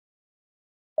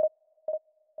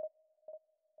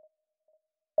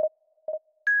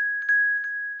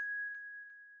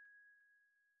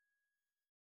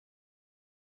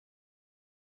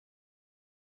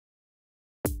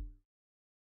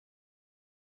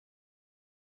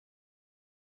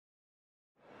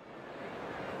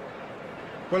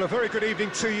Well, a very good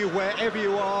evening to you wherever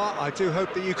you are. I do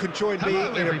hope that you can join me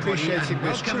in appreciating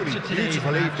this truly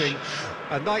beautiful evening.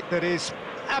 A night that is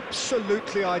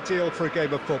absolutely ideal for a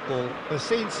game of football. The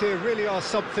scenes here really are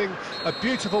something, a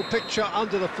beautiful picture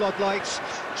under the floodlights.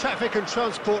 Traffic and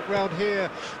transport round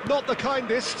here, not the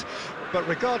kindest, but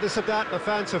regardless of that, the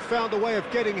fans have found a way of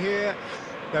getting here.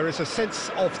 There is a sense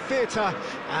of theatre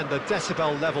and the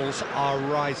decibel levels are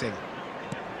rising.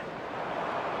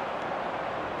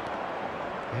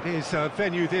 It is a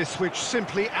venue this which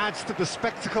simply adds to the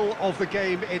spectacle of the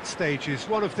game it stages.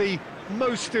 One of the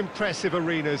most impressive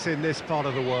arenas in this part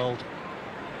of the world.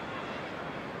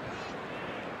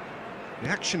 The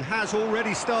action has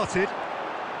already started.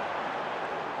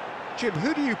 Jim,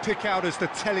 who do you pick out as the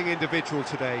telling individual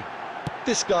today?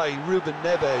 This guy, Ruben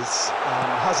Neves,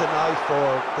 has an eye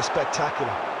for the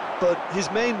spectacular, but his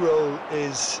main role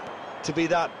is to be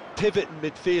that pivot in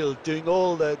midfield, doing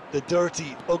all the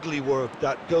dirty, ugly work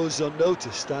that goes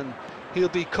unnoticed, and he'll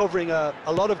be covering a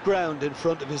lot of ground in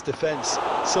front of his defence,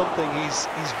 something he's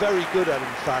very good at,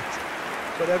 in fact.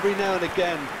 But every now and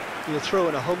again, he'll throw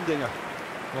in a humdinger.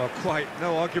 Well, quite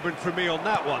no argument from me on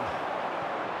that one.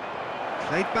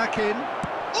 Played back in.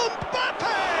 Mbappe!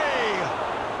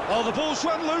 Oh, the ball's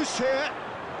run loose here.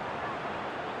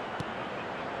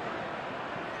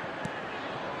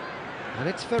 And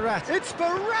it's Verratti. It's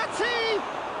Verratti!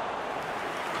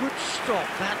 Good stop,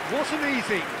 that wasn't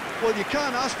easy. Well, you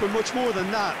can't ask for much more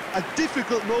than that. A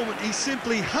difficult moment he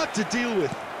simply had to deal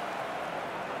with.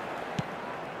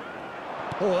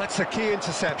 Oh, that's a key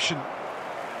interception.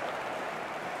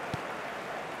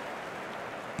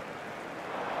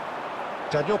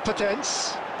 Daniel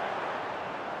Potence.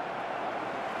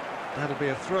 That'll be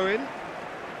a throw-in.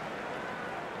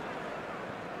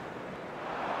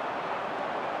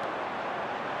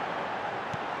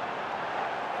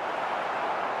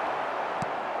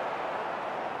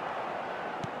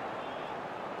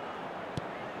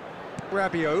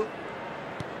 Rabiot.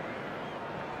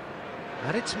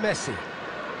 And it's Messi.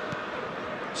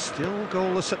 Still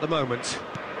goalless at the moment.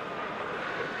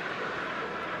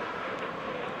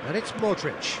 And it's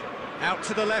Modric. Out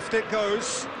to the left it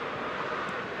goes.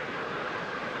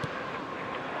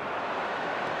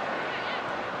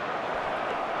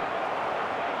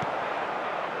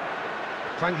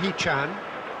 Hwang Hee-chan.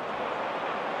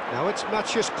 Now it's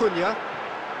Matheus Cunha.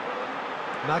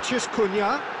 Matheus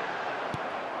Cunha.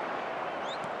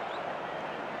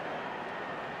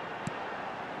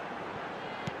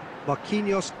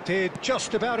 Marquinhos did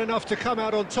just about enough to come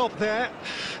out on top there.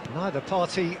 Neither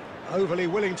party overly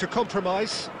willing to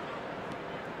compromise.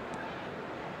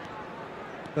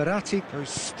 Verratti goes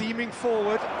steaming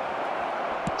forward.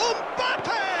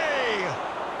 Mbappe!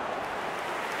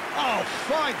 Oh,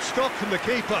 fine stop from the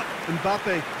keeper.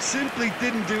 Mbappe simply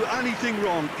didn't do anything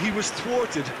wrong. He was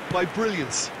thwarted by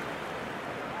brilliance.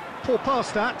 Poor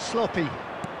pass that, sloppy.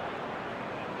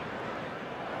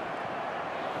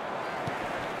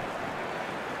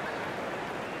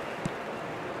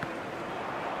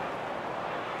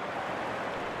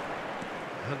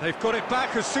 And they've got it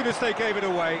back as soon as they gave it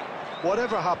away.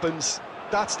 Whatever happens,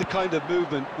 that's the kind of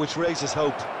movement which raises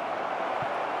hope.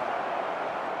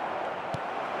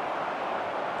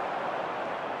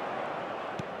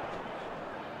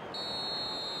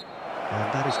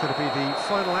 And that is going to be the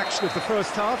final action of the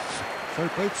first half. So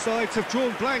both sides have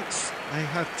drawn blanks. They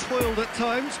have toiled at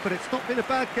times, but it's not been a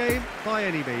bad game by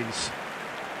any means.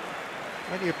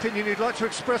 Any opinion you'd like to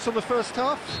express on the first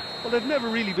half? Well, they've never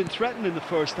really been threatened in the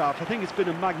first half. I think it's been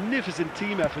a magnificent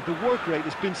team effort. The work rate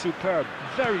has been superb.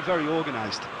 Very, very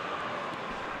organised.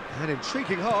 An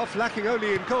intriguing half, lacking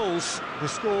only in goals. The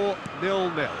score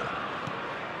 0-0.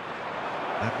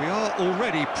 And we are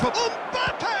already...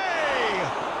 Mbappe!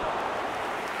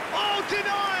 Oh,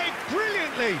 denied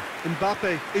brilliantly!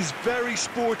 Mbappe is very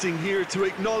sporting here to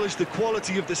acknowledge the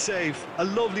quality of the save. A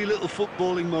lovely little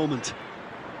footballing moment.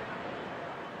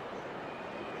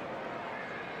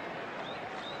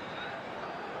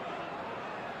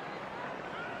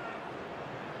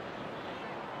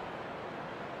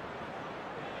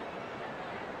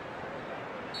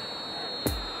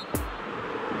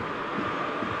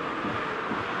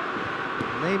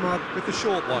 Neymar with the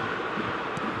short one.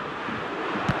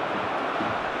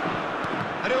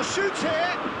 And he'll shoot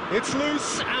here. It's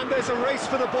loose, and there's a race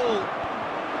for the ball.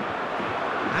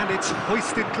 And it's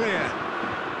hoisted clear.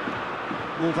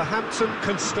 Wolverhampton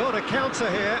can start a counter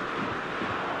here.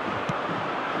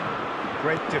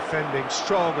 Great defending,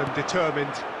 strong and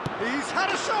determined. He's had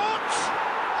a shot!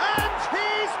 And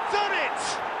he's done it!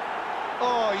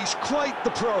 Oh, he's quite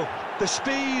the pro. The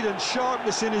speed and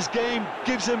sharpness in his game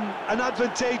gives him an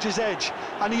advantageous edge,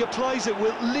 and he applies it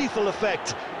with lethal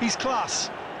effect. He's class,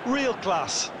 real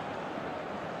class.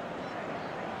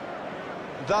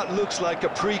 That looks like a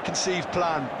preconceived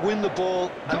plan. Win the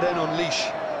ball and then unleash.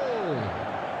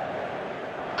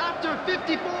 After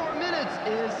 54 minutes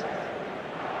is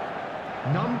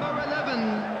number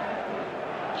 11,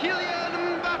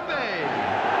 Kylian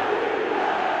Mbappe.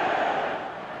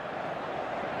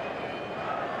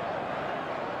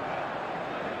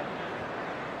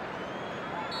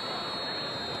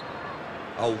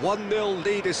 A 1-0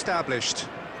 lead established.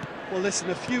 Well, listen,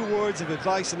 a few words of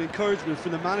advice and encouragement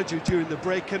from the manager during the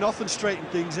break can often straighten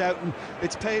things out, and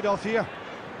it's paid off here.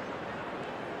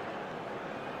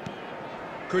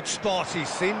 Good spot, he's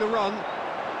seen the run.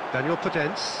 Daniel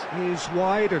Podence is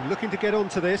wide and looking to get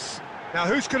onto this. Now,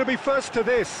 who's going to be first to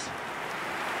this?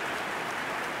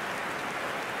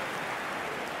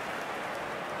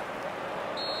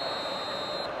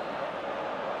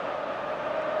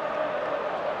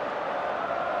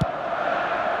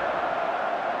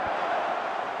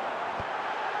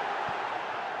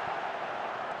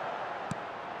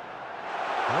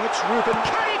 Now it's Ruben.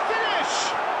 Can he finish?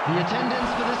 The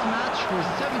attendance for this match was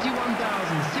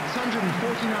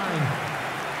 71,649.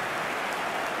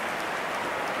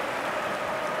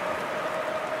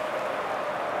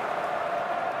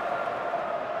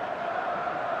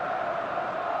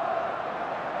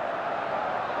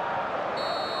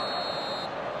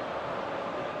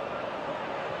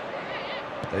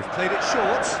 They've played it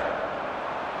short.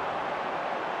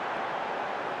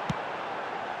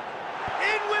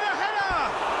 In with a header!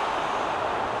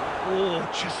 Oh,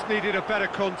 just needed a better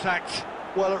contact.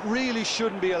 Well, it really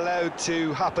shouldn't be allowed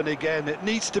to happen again. It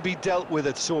needs to be dealt with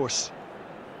at source.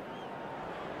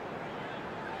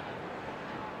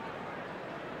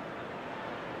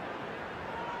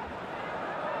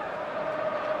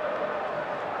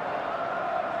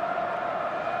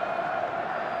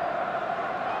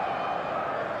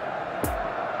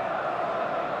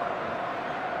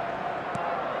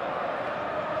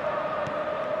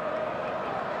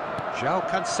 João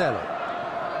Cancelo.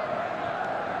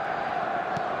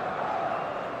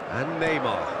 And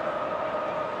Neymar.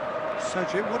 So,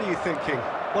 Jim, what are you thinking?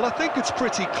 Well, I think it's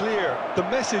pretty clear. The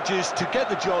message is to get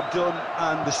the job done,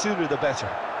 and the sooner the better.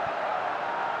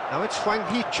 Now it's Hwang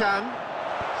Hee-chan.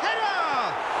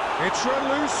 Header! It's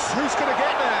run loose. Who's going to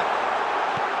get there?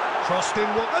 Crossed in.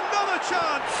 Another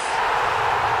chance!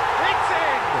 It's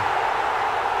in!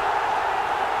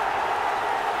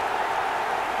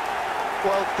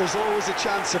 Well, there's always a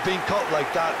chance of being caught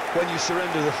like that when you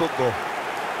surrender the football.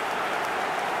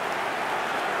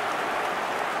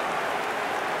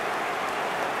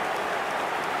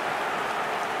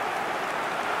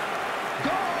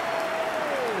 Goal!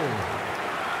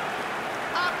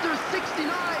 After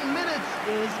 69 minutes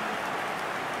is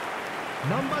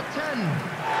number 10.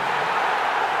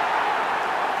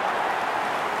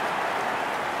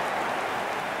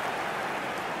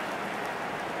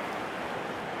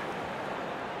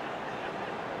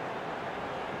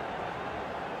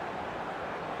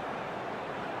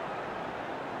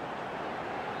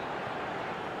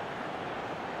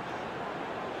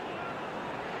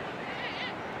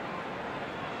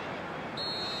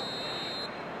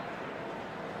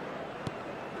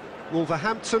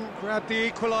 Wolverhampton grabbed the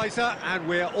equaliser and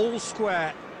we're all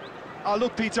square. Oh,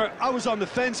 look, Peter, I was on the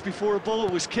fence before a ball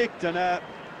was kicked, and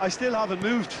I still haven't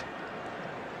moved.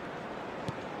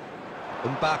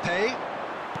 Mbappe.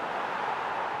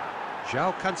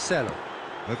 João Cancelo.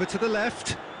 Over to the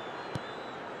left.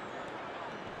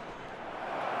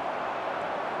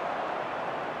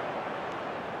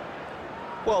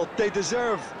 Well, they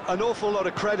deserve an awful lot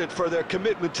of credit for their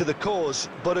commitment to the cause,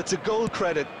 but it's a goal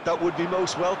credit that would be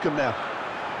most welcome now.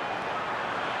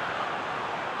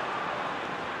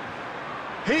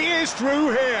 He is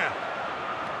through here.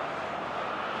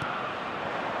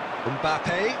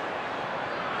 Mbappe.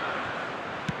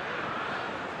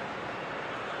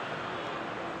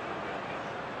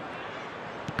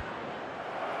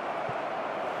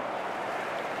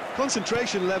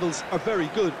 Concentration levels are very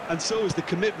good, and so is the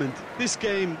commitment. This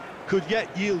game could yet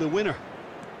yield a winner.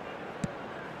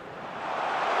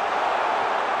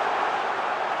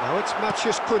 Now it's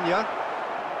Matheus Cunha.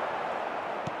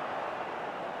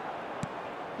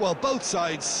 Well, both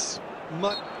sides...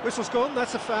 Whistle's gone,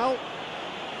 that's a foul.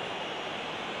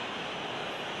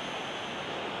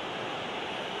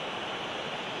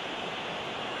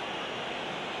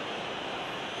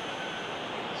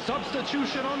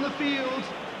 Substitution on the field.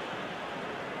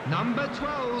 Number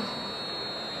 12.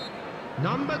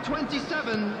 Number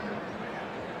 27.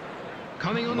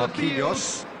 Coming on the field.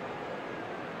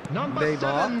 Number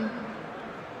Neymar. 7.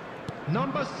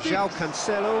 Number 6. João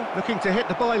Cancelo looking to hit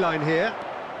the byline here.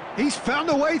 He's found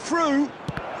a way through.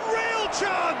 Real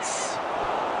chance!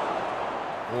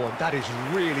 Oh, and that is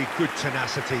really good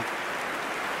tenacity.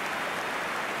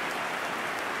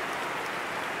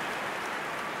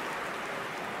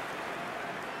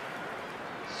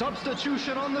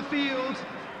 Substitution on the field.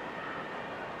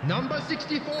 Number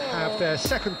 64. Have their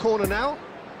second corner now.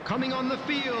 Coming on the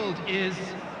field is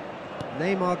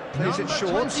Neymar plays it number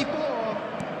short. 24.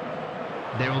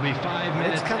 There will be 5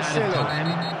 minutes It's added Cancelo. time.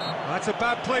 That's a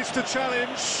bad place to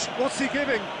challenge. What's he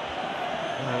giving?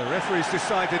 The referee's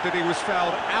decided that he was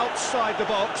fouled outside the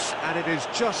box, and it is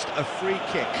just a free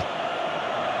kick.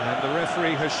 And the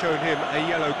referee has shown him a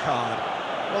yellow card.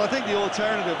 Well, I think the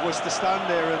alternative was to stand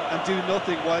there and do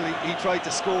nothing while he tried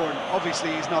to score, and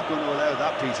obviously he's not going to allow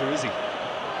that, Peter, is he?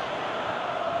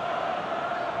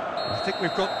 I think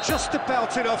we've got just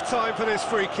about enough time for this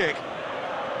free kick.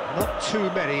 Not too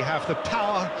many have the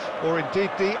power or indeed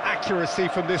the accuracy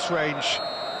from this range.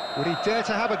 Would he dare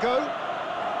to have a go?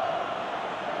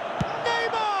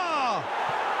 Neymar!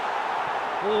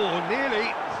 Oh,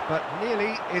 nearly, but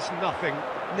nearly is nothing.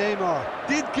 Neymar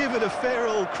did give it a fair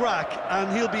old crack,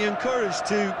 and he'll be encouraged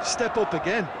to step up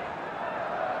again.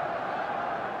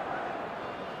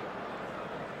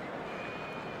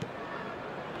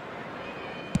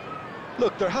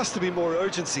 Look, there has to be more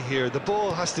urgency here. The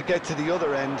ball has to get to the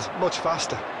other end much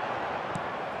faster.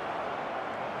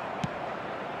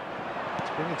 It's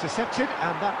been intercepted,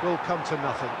 and that will come to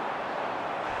nothing.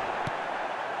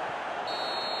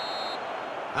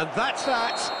 And that's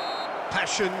that.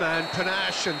 Passion and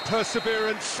panache and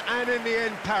perseverance, and in the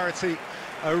end, parity.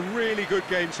 A really good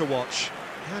game to watch.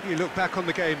 How do you look back on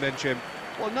the game then, Jim?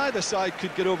 Well, neither side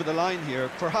could get over the line here.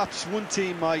 Perhaps one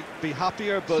team might be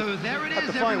happier, but So there it at is,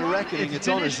 the final everyone. reckoning, it's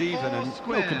honours finished even all and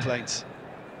square. no complaints.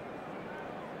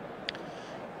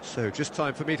 So just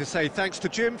time for me to say thanks to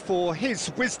Jim for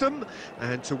his wisdom,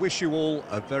 and to wish you all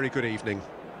a very good evening.